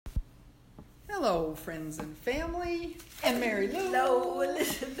Hello, friends and family, and Mary Lou. Hello,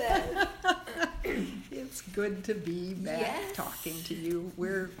 Elizabeth. It's good to be back Yes. talking to you.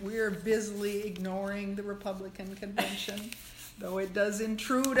 We're busily ignoring the Republican convention, though it does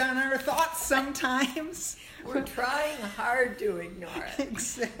intrude on our thoughts sometimes. We're trying hard to ignore it.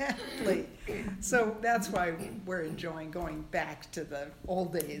 Exactly. So that's why we're enjoying going back to the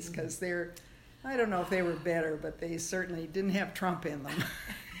old days, because I don't know if they were better, but they certainly didn't have Trump in them.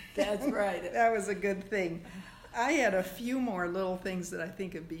 That's right. That was a good thing. I had a few more little things that I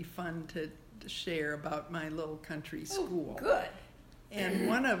think would be fun to share about my little country school. Oh, good. And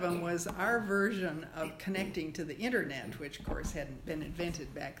one of them was our version of connecting to the internet, which of course hadn't been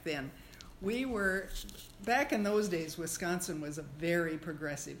invented back then. Back in those days, Wisconsin was a very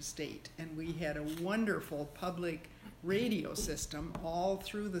progressive state, and we had a wonderful public radio system all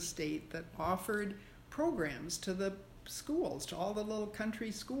through the state that offered programs to the schools, to all the little country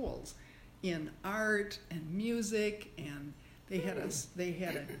schools, in art and music, and they had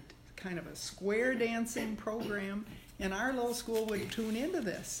a kind of a square dancing program, and our little school would tune into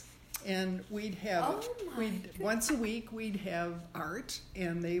this, and once a week we'd have art,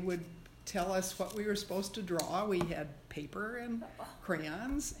 and they would tell us what we were supposed to draw. We had paper and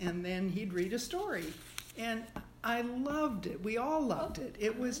crayons, and then he'd read a story, and I loved it. We all loved it.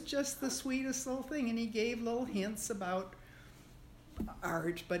 It was just the sweetest little thing, and he gave little hints about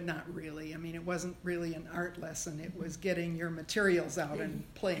art, but not really. I mean, it wasn't really an art lesson. It was getting your materials out and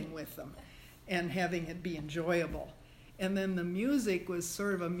playing with them and having it be enjoyable. And then the music was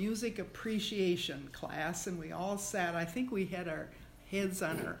sort of a music appreciation class, and we all sat, I think we had our heads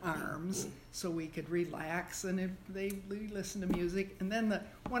on our arms so we could relax, and we listened to music. And then the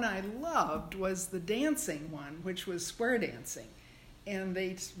one I loved was the dancing one, which was square dancing, and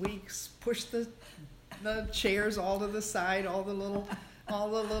we pushed the chairs all to the side, all the little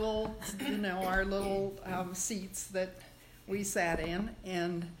our little seats that we sat in,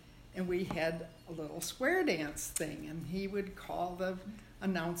 and we had a little square dance thing, and he would call, the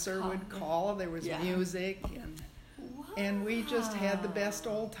announcer would call, there was music, and we just had the best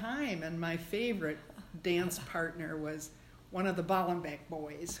old time. And my favorite dance partner was one of the Bollenbeck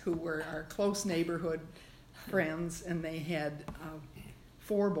boys, who were our close neighborhood friends, and they had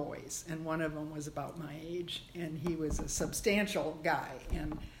 4 boys, and one of them was about my age, and he was a substantial guy.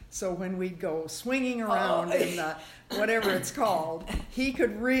 And so when we'd go swinging around in the, whatever it's called, he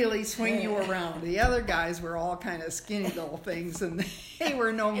could really swing you around. The other guys were all kind of skinny little things, and they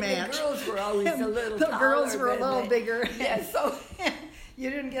were no match. The girls were always a little The taller girls were a than little bigger. Yeah, so you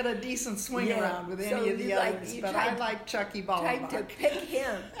didn't get a decent swing around with any of the others, but I like Chucky Bollenbach. tried to pick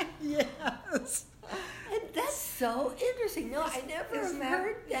him. Yes. And that's so interesting. No, I never heard that. Isn't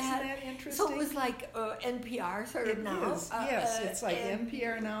that interesting? So it was like NPR sort of It now. is, yes, it's like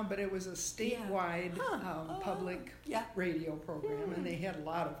NPR now, but it was a statewide public radio program, and they had a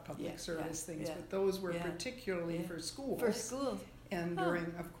lot of public service things, but those were particularly for schools. For schools. And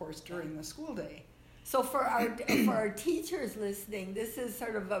during the school day. So for our teachers listening, this is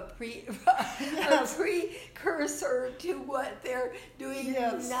sort of a precursor to what they're doing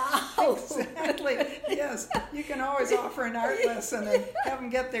now. Exactly. Yes, you can always offer an art lesson and have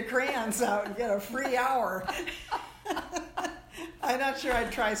them get their crayons out and get a free hour. I'm not sure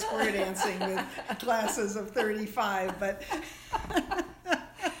I'd try square dancing with classes of 35, but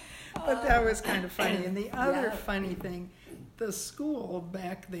that was kind of funny. And the other funny thing, the school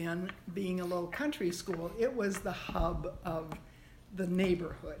back then, being a little country school, it was the hub of the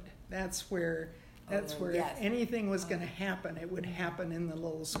neighborhood. That's where if anything was going to happen, it would happen in the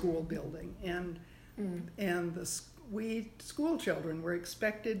little school building. And we school children were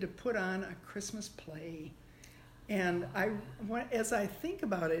expected to put on a Christmas play. And as I think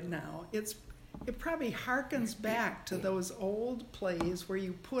about it now, it probably harkens back to those old plays where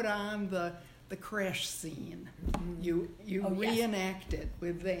you put on the creche scene. You reenact it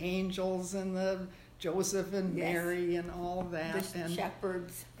with the angels and the Joseph and Mary and all that. The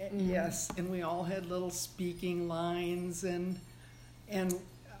shepherds. Yes, and we all had little speaking lines, and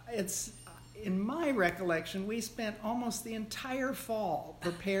it's, in my recollection, we spent almost the entire fall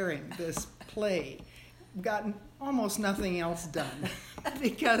preparing this play. Gotten almost nothing else done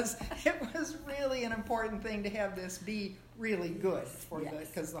because it was really an important thing to have this be really good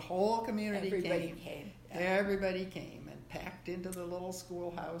because the whole community came. Everybody came and packed into the little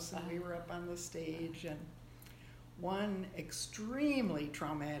schoolhouse, and we were up on the stage. And one extremely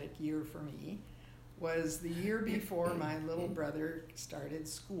traumatic year for me was the year before my little brother started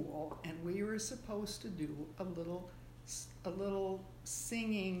school, and we were supposed to do a little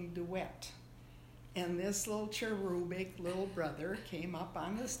singing duet. And this little cherubic little brother came up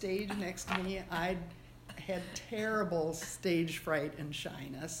on the stage next to me. I had terrible stage fright and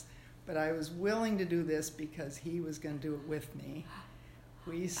shyness, but I was willing to do this because he was going to do it with me.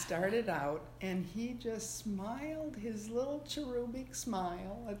 We started out, and he just smiled his little cherubic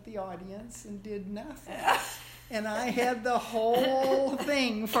smile at the audience and did nothing. And I had the whole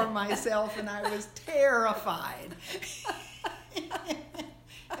thing for myself, and I was terrified.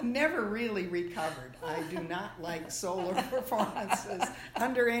 Never really recovered. I do not like solo performances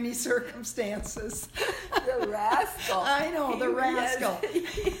under any circumstances. The rascal. I know, the rascal.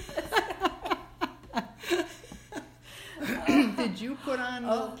 Did you put on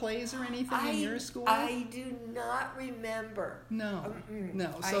little plays or anything in your school? I do not remember. No,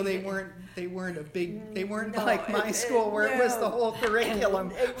 no. So they weren't a big. They weren't No, like my school where it was the whole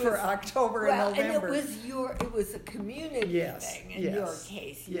curriculum for October and November. And it was a community thing in your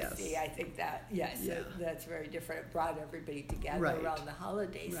case. You Yes. see, I think that that's very different. It brought everybody together Right. around the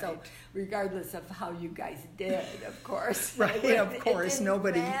holidays. Right. So regardless of how you guys did, of course, Right, of course,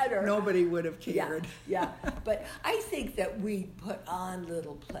 nobody would have cared. Yeah. But I think that we put on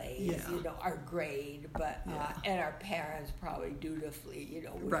little plays, Yeah. Our grade, but and our parents probably dutifully,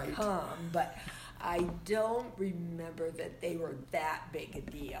 would Right. come. But I don't remember that they were that big a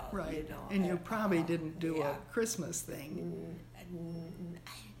deal, Right. And you probably didn't do a Christmas thing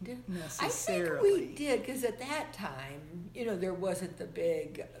necessarily. I think we did, because at that time, there wasn't the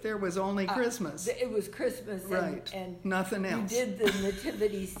big. There was only Christmas. It was Christmas, Right. and Nothing else. We did the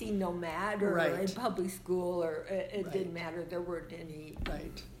nativity scene no matter, Right. in public school, or it Right. didn't matter. There weren't any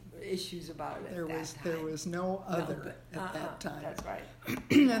Right. issues about it. There was no other at that time. That's right.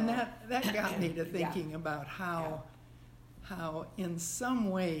 And that got me to thinking about how in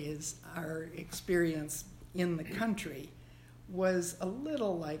some ways our experience in the country was a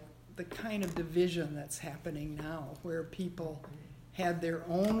little like the kind of division that's happening now, where people had their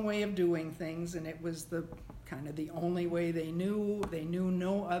own way of doing things, and it was the kind of the only way they knew. They knew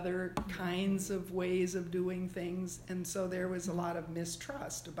no other kinds of ways of doing things, and so there was a lot of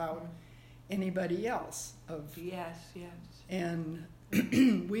mistrust about anybody else. Yes. And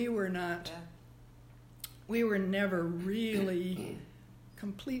we were never really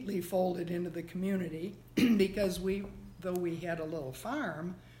completely folded into the community because though we had a little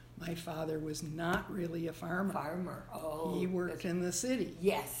farm, my father was not really a farmer. Oh. He worked in the city.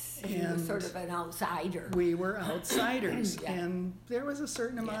 Yes. He was And sort of an outsider. We were outsiders, Yeah. and there was a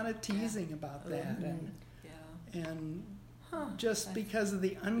certain amount of teasing about that, and just because of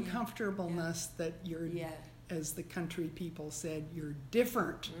the uncomfortableness that you're, as the country people said, you're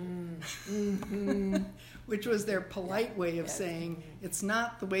different, which was their polite way of saying it's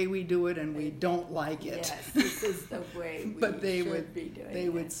not the way we do it, and we don't like it. Yes, this is the way we But they should be doing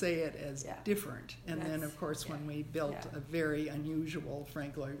it. would say it as different, and then of course when we built Yeah. a very unusual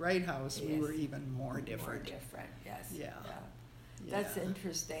Frank Lloyd Wright house, we Yes. were even more different. Yes. Yeah. That's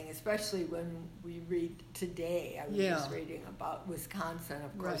interesting, especially when we read today. I was just reading about Wisconsin.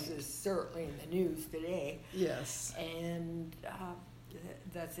 Of course, Right. it's certainly in the news today. Yes. And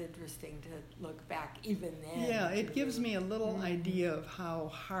that's interesting to look back even then. Yeah, it gives me a little idea of how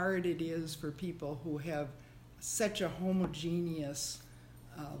hard it is for people who have such a homogeneous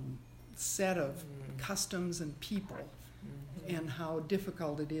set of customs and people, and how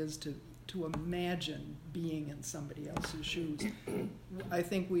difficult it is to imagine being in somebody else's shoes. I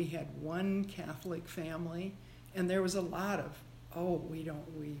think we had one Catholic family, and there was a lot of, we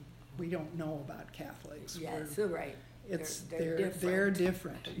don't know about Catholics. Yes, right. They're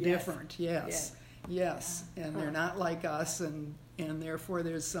different. Yes. And they're not like us, and therefore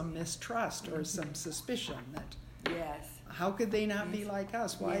there's some mistrust or some suspicion that how could they not be like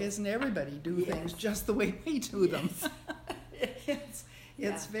us? Why isn't everybody do things just the way we do them?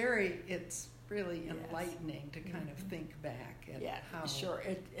 It's really enlightening to kind of think back at how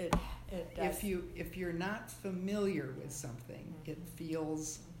it does. if you're not familiar with something, it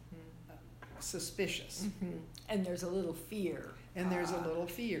feels suspicious. And there's a little fear. And there's a little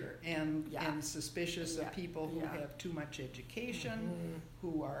fear and suspicious of people who have too much education,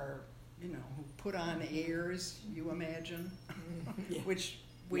 who are, who put on airs, you imagine, which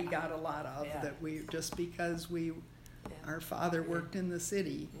we got a lot of, that we, just because our father worked in the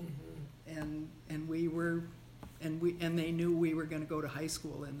city, and they knew we were going to go to high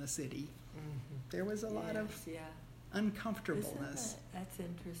school in the city. There was a lot of uncomfortableness. That's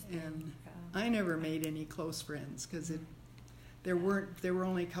interesting. And I never made any close friends because there were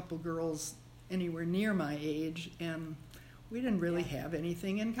only a couple girls anywhere near my age, and we didn't really have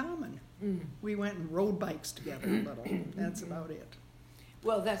anything in common. We went and rode bikes together a little. That's about it.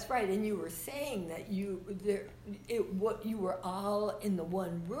 Well, that's right, and you were saying that you were all in the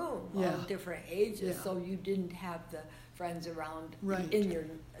one room, all different ages, so you didn't have the friends around in your,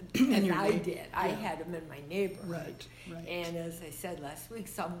 as I did. I had them in my neighborhood. Right. And as I said last week,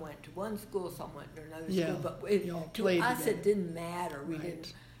 some went to one school, some went to another school, but to us together. It didn't matter.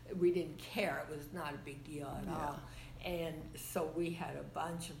 We didn't care. It was not a big deal at all. And so we had a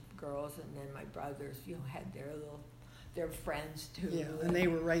bunch of girls, and then my brothers, had their friends too. Yeah, and they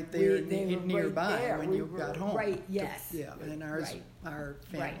were right there nearby when you got home. Right, yes. And our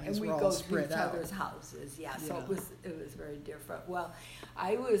families and were all spread out. And we go to each other's houses, so it was very different. Well,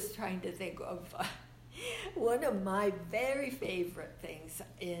 I was trying to think of one of my very favorite things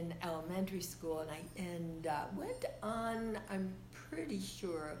in elementary school, and I went on, I'm pretty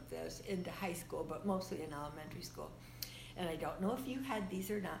sure of this, into high school, but mostly in elementary school. And I don't know if you had these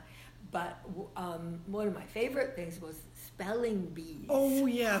or not, but one of my favorite things was spelling bees. Oh,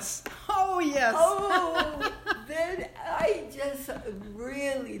 yes. Oh, then I just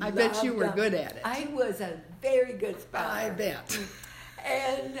really I bet you were good at it. I was a very good speller. I bet.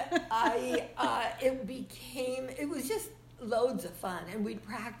 And it was just loads of fun, and we'd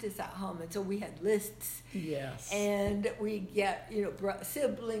practice at home, and so we had lists. Yes. And we'd get,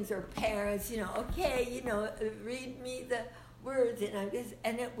 siblings or parents, okay, read me the words,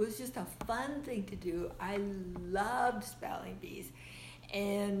 and it was just a fun thing to do. I loved spelling bees,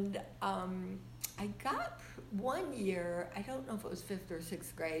 and I got one year, I don't know if it was 5th or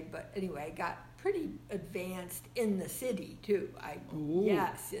 6th grade, but anyway, I got pretty advanced in the city too.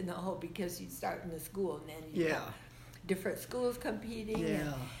 Yes, in the whole, because you'd start in the school, and then you have different schools competing,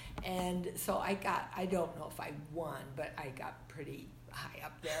 and so I don't know if I won, but I got pretty high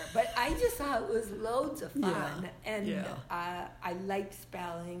up there. But I just thought it was loads of fun, and I liked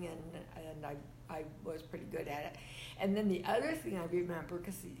spelling, and I was pretty good at it. And then the other thing I remember,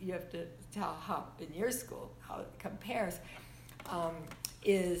 because you have to tell how in your school how it compares,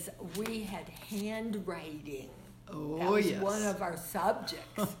 is we had handwriting. Oh, that was one of our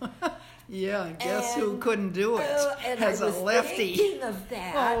subjects. Yeah, and guess who couldn't do it as a lefty? Thinking of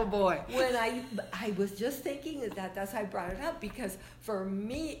that. Oh boy! When I was just thinking of that. That's why I brought it up, because for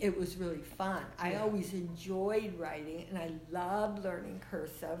me it was really fun. I always enjoyed writing, and I loved learning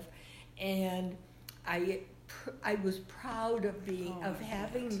cursive, and I was proud of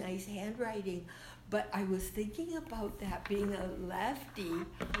having nice handwriting. But I was thinking about that, being a lefty.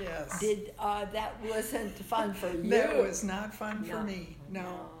 Yes. That wasn't fun for you? That was not fun for me.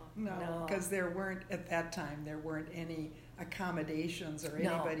 No, because there weren't, at that time, any accommodations or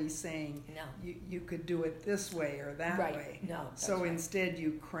anybody saying you could do it this way or that way. No. So instead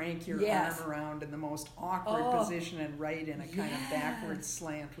you crank your arm around in the most awkward position and write in a kind of backward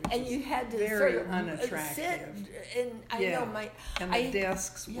slant, which and you had to very sort of unattractive. Sit, and the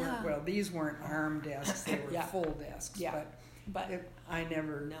desks weren't, these weren't arm desks, they were full desks. But I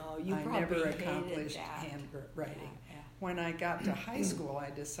never accomplished handwriting. When I got to high school,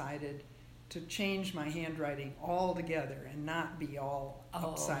 I decided to change my handwriting altogether and not be all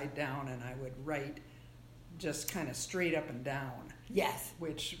upside down, and I would write just kind of straight up and down. Yes.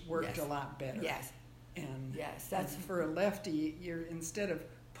 Which worked a lot better. Yes. And that's for a lefty, you're, instead of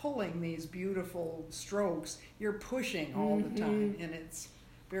pulling these beautiful strokes, you're pushing all the time, and it's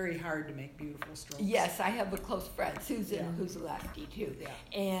very hard to make beautiful strokes. Yes, I have a close friend, Susan, who's a lefty too,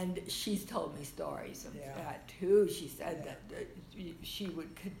 and she's told me stories of that too. She said that she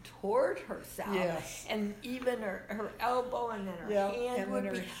would contort herself, and even her elbow and then her hand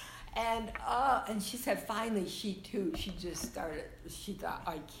would be. And she said finally she just started. She thought,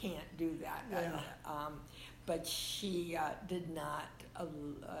 I can't do that. But she did not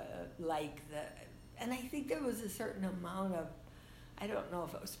like and I think there was a certain amount of, I don't know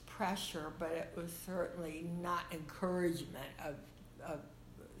if it was pressure, but it was certainly not encouragement of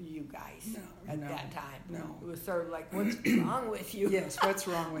you guys at that time. No. It was sort of like, what's wrong with you? Yes, what's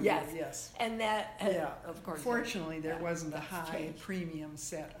wrong with you? Yes. And that, of course. Fortunately, there wasn't a high premium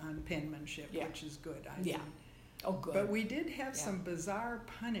set on penmanship, which is good. Oh, good. But we did have some bizarre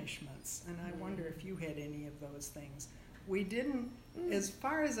punishments, and I wonder if you had any of those things. We didn't, as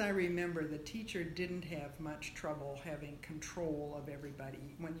far as I remember, the teacher didn't have much trouble having control of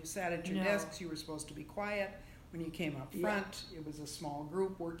everybody. When you sat at your desks, you were supposed to be quiet. When you came up front, it was a small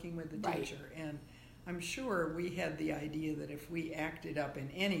group working with the teacher. And I'm sure we had the idea that if we acted up in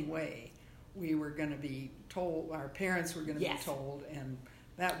any way, we were going to be told, our parents were going to be told, and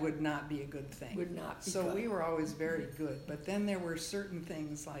that would not be a good thing. Would not be so good. We were always very good. But then there were certain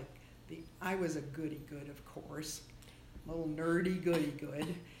things like, I was a goody-good, of course. Little nerdy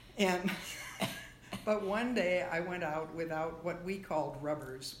goody-good, and But one day I went out without what we called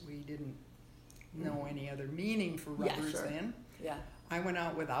rubbers. We didn't know any other meaning for rubbers then. Yeah. I went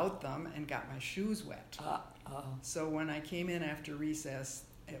out without them and got my shoes wet. So when I came in after recess,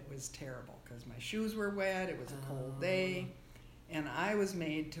 it was terrible because my shoes were wet, it was a cold day, and I was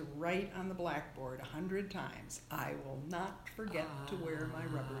made to write on the blackboard 100 times, "I will not forget to wear my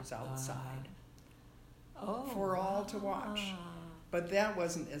rubbers outside," for all to watch. But that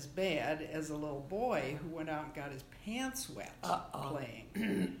wasn't as bad as a little boy who went out and got his pants wet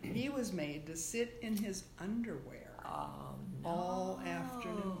playing. He was made to sit in his underwear all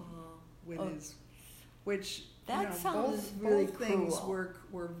afternoon with his, which that sounds really both things cruel.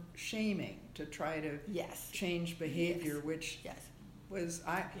 were shaming to try to change behavior, which was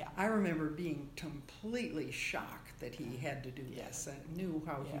I remember being completely shocked that he had to do this. I knew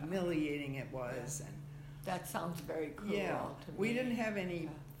how humiliating it was, and that sounds very cruel. Yeah, to me. we didn't have any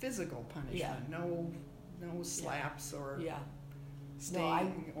physical punishment. No slaps or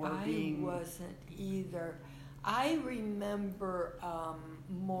staying or being. I wasn't either. I remember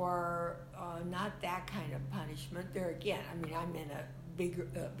more not that kind of punishment. There again, I mean, I'm in a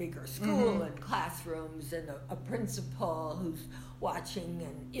bigger school and classrooms and a principal who's watching,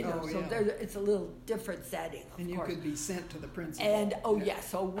 and it's a little different setting. Of and you course. could be sent to the principal. And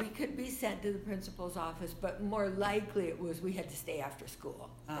so we could be sent to the principal's office, but more likely it was we had to stay after school.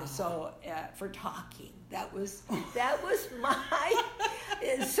 So for talking, that was my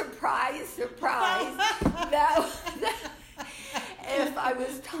surprise. If I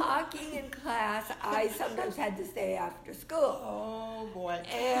was talking in class, I sometimes had to stay after school. Oh boy!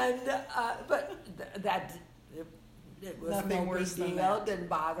 And but that. It was nothing no worse big than deal. that. Didn't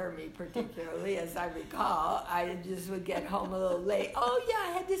bother me particularly, as I recall. I just would get home a little late. Oh yeah,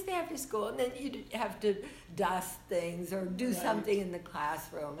 I had to stay after school, and then you'd have to dust things or do something in the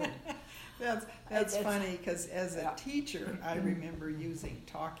classroom. That's funny because as a teacher, I remember using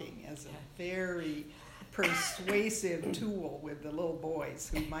talking as a very persuasive tool with the little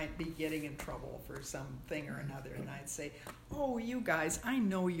boys who might be getting in trouble for something or another, and I'd say, "Oh, you guys, I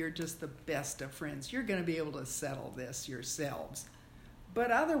know you're just the best of friends. You're going to be able to settle this yourselves.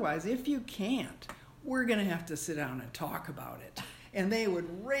 But otherwise, if you can't, we're going to have to sit down and talk about it." And they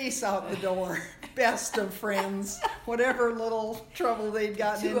would race out the door, best of friends, whatever little trouble they'd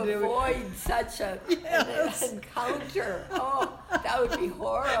gotten into. To avoid such an encounter. Oh, that would be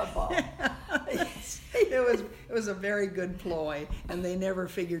horrible. It was a very good ploy, and they never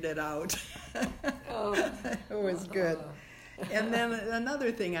figured it out. It was good. And then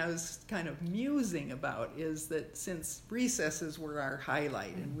another thing I was kind of musing about is that since recesses were our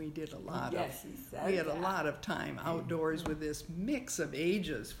highlight, and we did a lot a lot of time outdoors with this mix of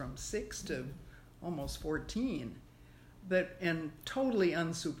ages from 6 to almost 14, and totally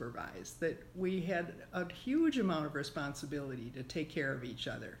unsupervised, that we had a huge amount of responsibility to take care of each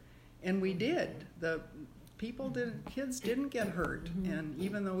other, and we did. Kids didn't get hurt, and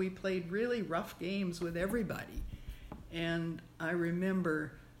even though we played really rough games with everybody. And I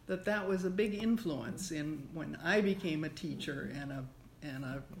remember that was a big influence in when I became a teacher and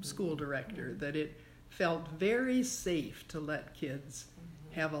a school director, that it felt very safe to let kids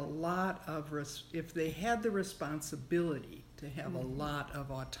have a lot of, if they had the responsibility, to have a lot of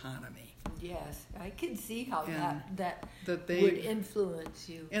autonomy. Yes, I can see how that would influence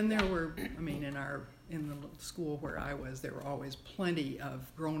you. And there were, in the school where I was, there were always plenty of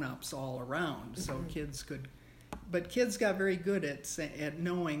grown-ups all around, so But kids got very good at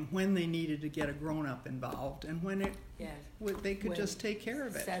knowing when they needed to get a grown-up involved and when they could just take care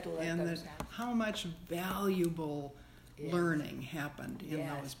of it. And how much valuable learning happened in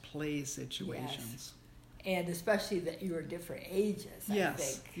those play situations. And especially that you were different ages, I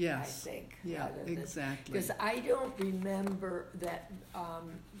think. Yeah, exactly. Because I don't remember that,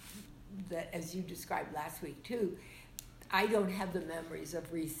 that as you described last week too, I don't have the memories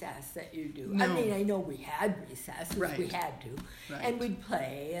of recess that you do. No. I mean, I know we had recess, because we had to. Right. And we'd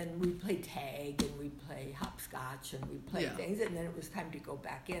play tag, and we'd play hopscotch, and we'd play things, and then it was time to go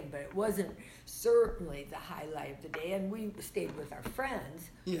back in. But it wasn't certainly the highlight of the day, and we stayed with our friends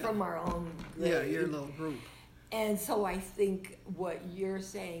from our own grade. Yeah, your little group. And so I think what you're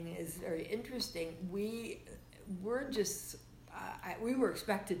saying is very interesting. We were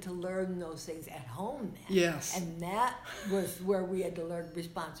expected to learn those things at home then. Yes. And that was where we had to learn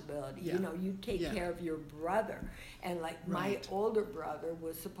responsibility. Yeah. You know, you take care of your brother. And like my older brother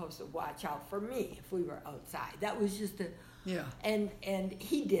was supposed to watch out for me if we were outside. That was just and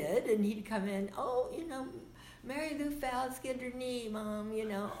he did, and he'd come in, Mary Lou fell, skinned her knee, Mom, you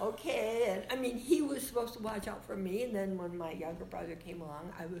know, okay. And I mean, he was supposed to watch out for me, and then when my younger brother came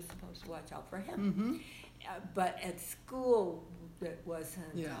along, I was supposed to watch out for him. But at school, it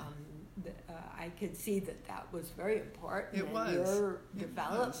wasn't. Yeah. I could see that was very important It in was. your It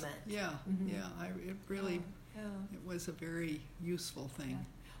development. was. Yeah, it really, it was a very useful thing.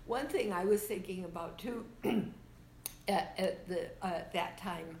 One thing I was thinking about too, at that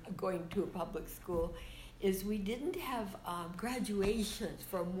time, going to a public school, is we didn't have graduations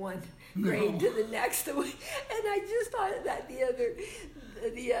from one grade to the next. And I just thought of that the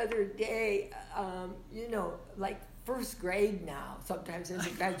other day. You know, like first grade now. Sometimes there's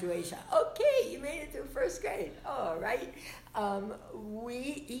a graduation. Okay, you made it through first grade. All right.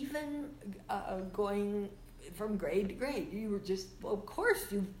 We even going from grade to grade. You were just, well, of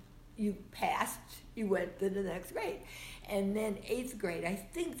course, you passed. You went to the next grade. And then 8th grade, I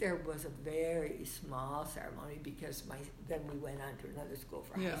think there was a very small ceremony because then we went on to another school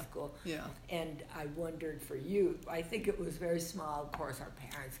for high school. Yeah. And I wondered for you, I think it was very small. Of course, our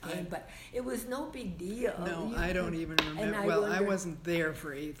parents came, but it was no big deal. No, I don't even remember. Well, I wasn't there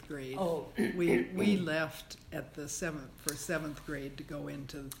for 8th grade. Oh. We left at the 7th grade to go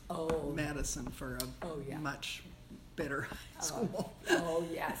into Madison for a much better school.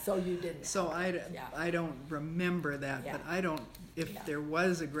 So you didn't. So I don't remember that, but I don't. If there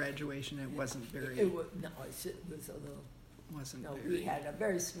was a graduation, it wasn't very. It was a little. Wasn't no, very. We had a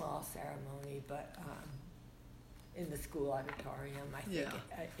very small ceremony, but in the school auditorium, I think,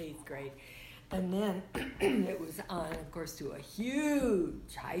 at 8th grade, and then it was on, of course, to a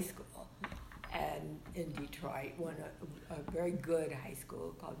huge high school. And in Detroit, a very good high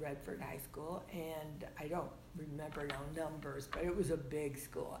school called Redford High School, and I don't remember now numbers, but it was a big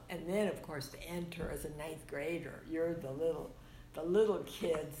school. And then, of course, to enter as a 9th grader, you're the little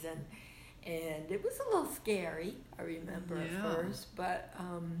kids, and it was a little scary. I remember at first, but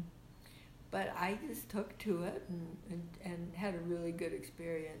I just took to it and had a really good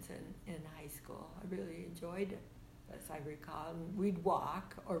experience in high school. I really enjoyed it. As I recall, and we'd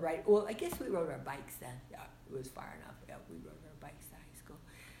walk or ride. Well, I guess we rode our bikes then. Yeah, it was far enough. Yeah, we rode our bikes to high school.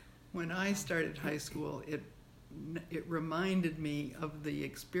 When I started high school, it reminded me of the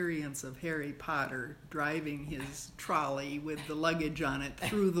experience of Harry Potter driving his trolley with the luggage on it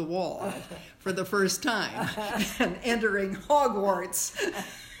through the wall for the first time and entering Hogwarts.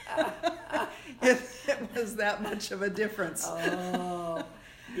 It was that much of a difference. Oh.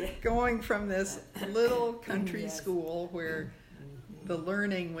 Yeah. Going from this little country school where the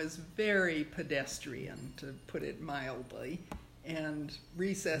learning was very pedestrian, to put it mildly, and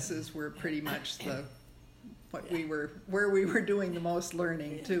recesses were pretty much where we were doing the most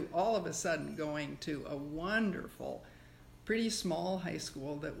learning, to all of a sudden going to a wonderful, pretty small high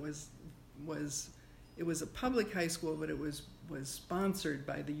school that was a public high school, but it was sponsored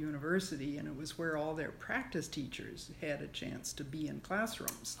by the university, and it was where all their practice teachers had a chance to be in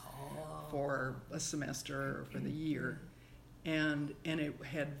classrooms for a semester or for the year. And it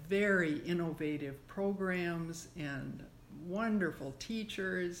had very innovative programs and wonderful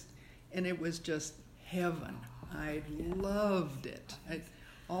teachers, and it was just heaven. I loved it.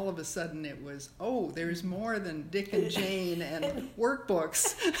 All of a sudden it was, there's more than Dick and Jane and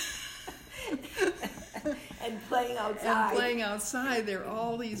workbooks. And playing outside. There are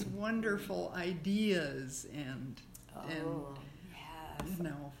all these wonderful ideas and you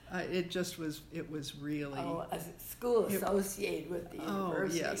know, it was really a school associated with the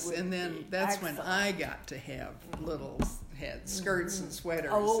university. Yes, and then that's when I got to have had skirts and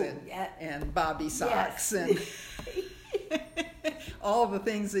sweaters and bobby socks and all the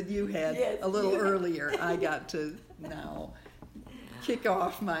things that you had a little earlier. I got to now kick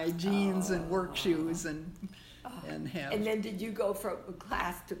off my jeans and work shoes and have. And then did you go from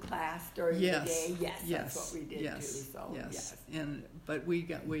class to class during the day? Yes, that's what we did too. So, yes. But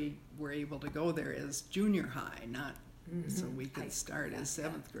we were able to go there as junior high, not so we could start as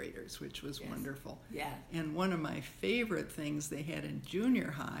 7th graders, which was wonderful. Yeah. And one of my favorite things they had in junior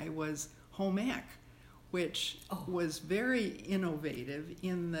high was home ec, which was very innovative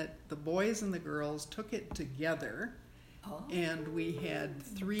in that the boys and the girls took it together. And we had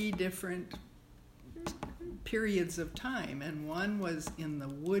 3 different periods of time, and one was in the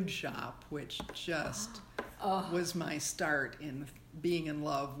wood shop, which just was my start in being in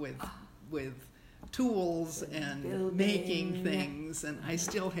love with tools and making things. And I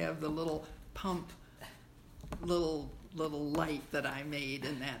still have the little pump, little light that I made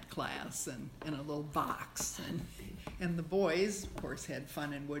in that class, and in a little box. And the boys, of course, had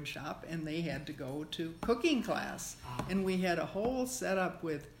fun in woodshop, and they had to go to cooking class. And we had a whole setup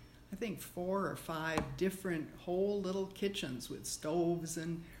with I think 4 or 5 different whole little kitchens with stoves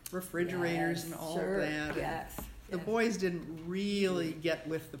and refrigerators and all sure, that. Yes. The boys didn't really get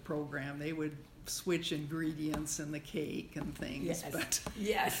with the program. They would switch ingredients in the cake and things, Yes. but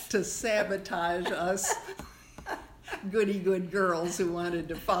Yes. to sabotage us goody good girls who wanted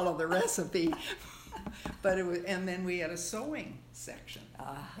to follow the recipe. But it was, and then we had a sewing section,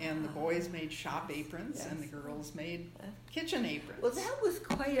 and the boys made shop aprons, Yes. and the girls made kitchen aprons. Well, that was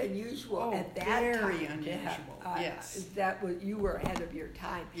quite unusual at that very time. Very unusual. Yes. That was, you were ahead of your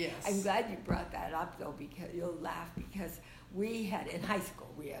time. Yes. I'm glad you brought that up though, because you'll laugh, because we had in high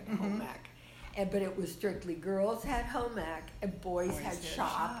school we had home ec, but it was strictly girls had home ec and boys had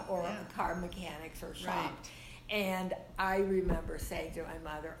shop or car mechanics or shop. Right. And I remember saying to my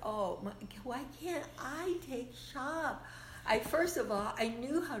mother, why can't I take shop? First of all, I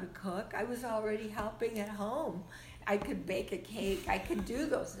knew how to cook. I was already helping at home. I could bake a cake. I could do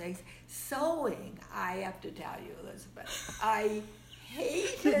those things. Sewing, I have to tell you, Elizabeth, I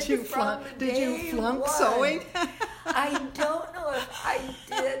hated Did you flunk sewing? I don't know if I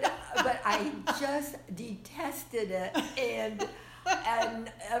did, but I just detested it. And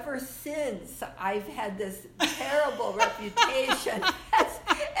ever since, I've had this terrible reputation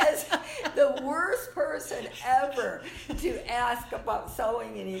as the worst person ever to ask about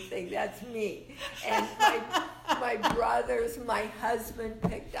sewing anything. That's me. And my brothers, my husband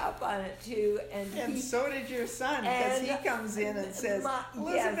picked up on it too. And so did your son, because he comes in and says,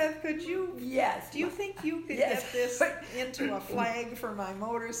 Elizabeth, could you, do you think you could get this into a flag for my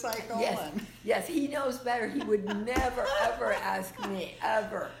motorcycle? Yes, yes, he knows better. He would never, ever ask me,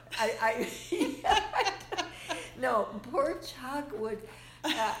 ever. No, poor Chuck would,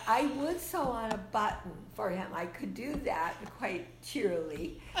 I would sew on a button for him. I could do that quite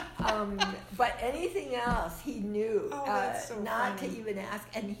cheerily. But anything else, he knew not to even ask.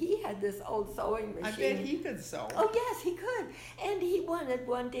 And he had this old sewing machine. I bet he could sew. Oh, yes, he could. And he wanted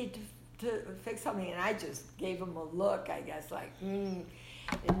one day to fix something, and I just gave him a look, I guess, like, no.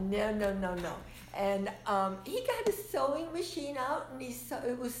 And he got his sewing machine out, and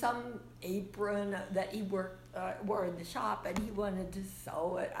it was some apron that he wore in the shop, and he wanted to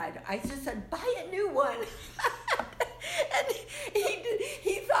sew it. I just said, buy a new one. And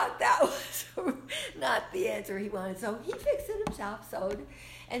he thought that was not the answer he wanted. So he fixed it himself, sewed,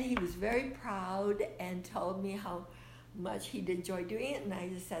 and he was very proud and told me how much he'd enjoy doing it. And I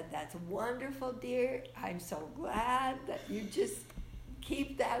just said, that's wonderful, dear. I'm so glad that you just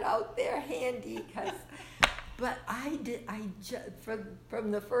keep that out there handy. But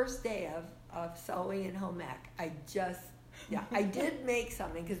from the first day of sewing in home ec, I did make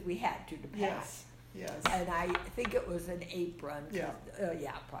something because we had to pass. Yes. And I think it was an apron. Yeah.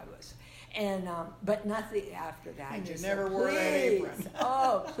 Probably was. And but nothing after that. And I just you never said, wore that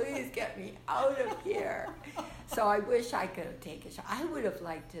apron. Please get me out of here. So I wish I could have taken a shot. I would have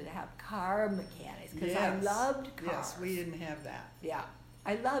liked to have car mechanics because I loved cars. Yes, we didn't have that. Yeah.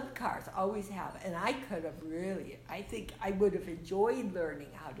 I loved cars, always have. And I could have I think I would have enjoyed learning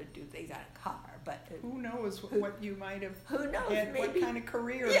how to do things on a car. But who knows what you might have maybe, what kind of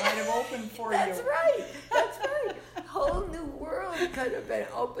career might have opened for That's you. That's right. A whole new world could have been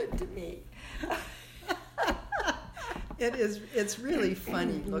open to me. It's really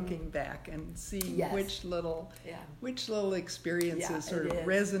funny looking back and seeing which little experiences sort of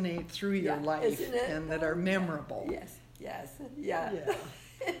resonate through your life and that are memorable. Yes.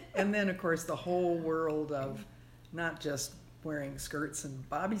 And then of course the whole world of not just wearing skirts and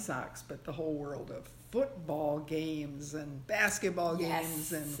bobby socks, but the whole world of football games and basketball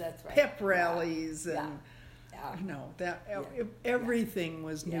games and pep rallies and everything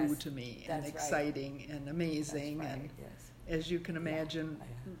was new to me and exciting and amazing. And as you can imagine,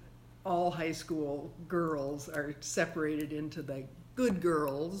 all high school girls are separated into the good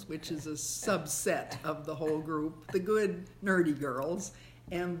girls, which is a subset of the whole group, the good nerdy girls,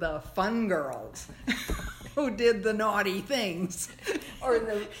 and the fun girls who did the naughty things. Or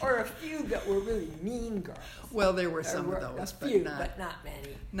a few that were really mean girls. Well, there were some of those, but not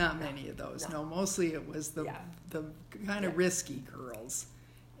many. Not many of those. No, mostly it was the kind of risky girls.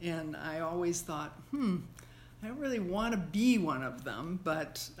 And I always thought, I don't really want to be one of them,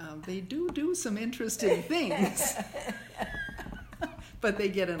 but they do some interesting things. But they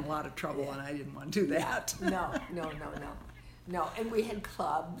get in a lot of trouble, and I didn't want to do that. No, and we had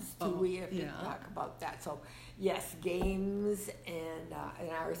clubs too. We have to talk about that. So, yes, games and in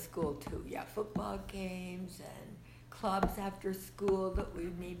our school too. Yeah, football games and clubs after school that we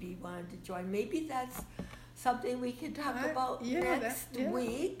maybe wanted to join. Maybe that's something we can talk about next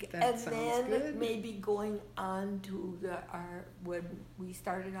week, that and sounds then good. maybe going on to our when we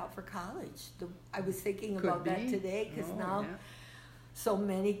started out for college. I was thinking about that today because now so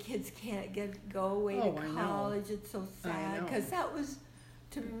many kids can't go away to college. It's so sad because that was,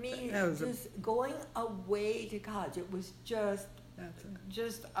 to me, just going away to college. It was just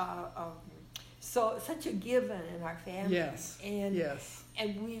such a given in our family. Yes.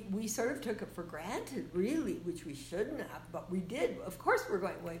 And we sort of took it for granted, really, which we shouldn't have, but we did. Of course, we're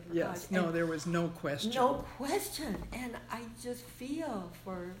going away for college. No, there was no question. No question. And I just feel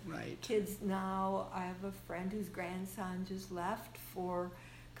for kids now. I have a friend whose grandson just left for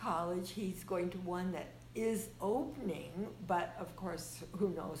college. He's going to one that is opening, but of course, who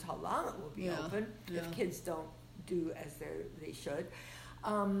knows how long it will be open if kids don't do as they should.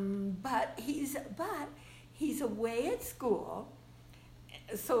 But he's away at school,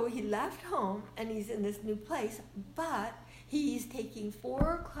 so he left home and he's in this new place, but he's taking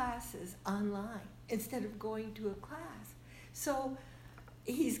 4 classes online instead of going to a class. So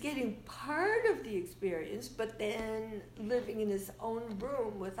he's getting part of the experience, but then living in his own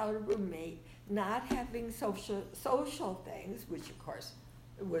room without a roommate, not having social things, which of course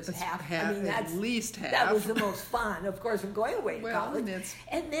was half. I mean, at least half. That was the most fun, of course, of going away to college. It's,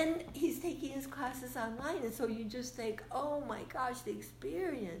 and then he's taking his classes online, and so you just think, oh my gosh, the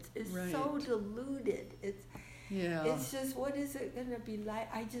experience is so diluted. It's just, what is it going to be like?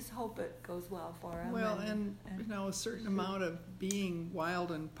 I just hope it goes well for him. Well, and you know, a certain amount of being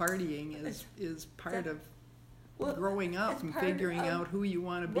wild and partying is part of growing up and figuring out who you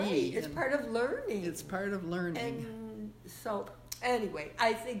want to be. It's part of learning. It's part of learning. And so, anyway,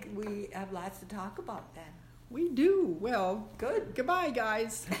 I think we have lots to talk about then. We do. Well, good. Goodbye,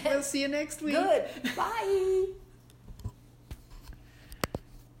 guys. We'll see you next week. Good. Bye.